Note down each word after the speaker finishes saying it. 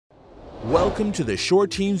Welcome to the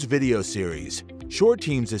Short Teams video series. Short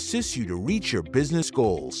Teams assists you to reach your business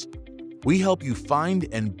goals. We help you find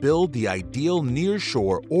and build the ideal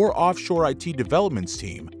nearshore or offshore IT developments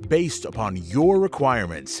team based upon your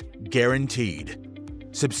requirements, guaranteed.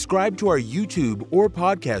 Subscribe to our YouTube or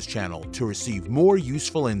podcast channel to receive more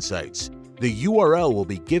useful insights. The URL will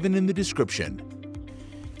be given in the description.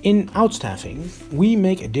 In outstaffing, we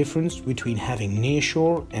make a difference between having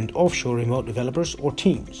nearshore and offshore remote developers or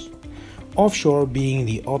teams. Offshore being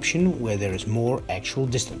the option where there is more actual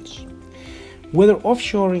distance. Whether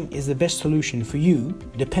offshoring is the best solution for you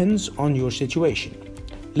depends on your situation.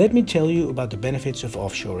 Let me tell you about the benefits of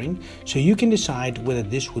offshoring so you can decide whether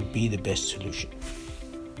this would be the best solution.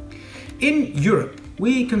 In Europe,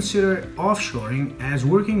 we consider offshoring as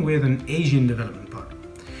working with an Asian development partner.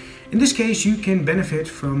 In this case, you can benefit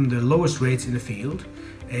from the lowest rates in the field,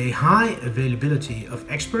 a high availability of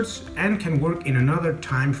experts, and can work in another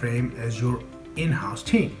time frame as your in-house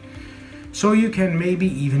team. So you can maybe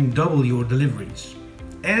even double your deliveries.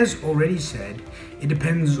 As already said, it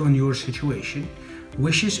depends on your situation,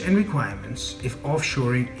 wishes and requirements if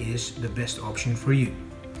offshoring is the best option for you.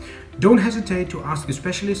 Don't hesitate to ask a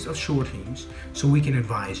specialist of Short Teams so we can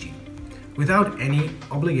advise you, without any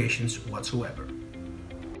obligations whatsoever.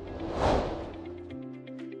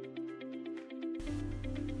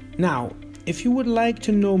 Now, if you would like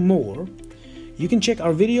to know more, you can check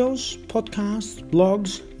our videos, podcasts,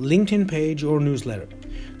 blogs, LinkedIn page or newsletter.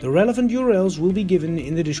 The relevant URLs will be given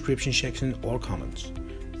in the description section or comments.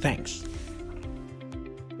 Thanks.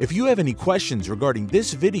 If you have any questions regarding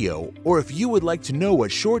this video, or if you would like to know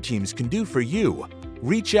what Short Teams can do for you,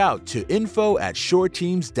 reach out to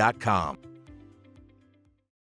info@shortteams.com.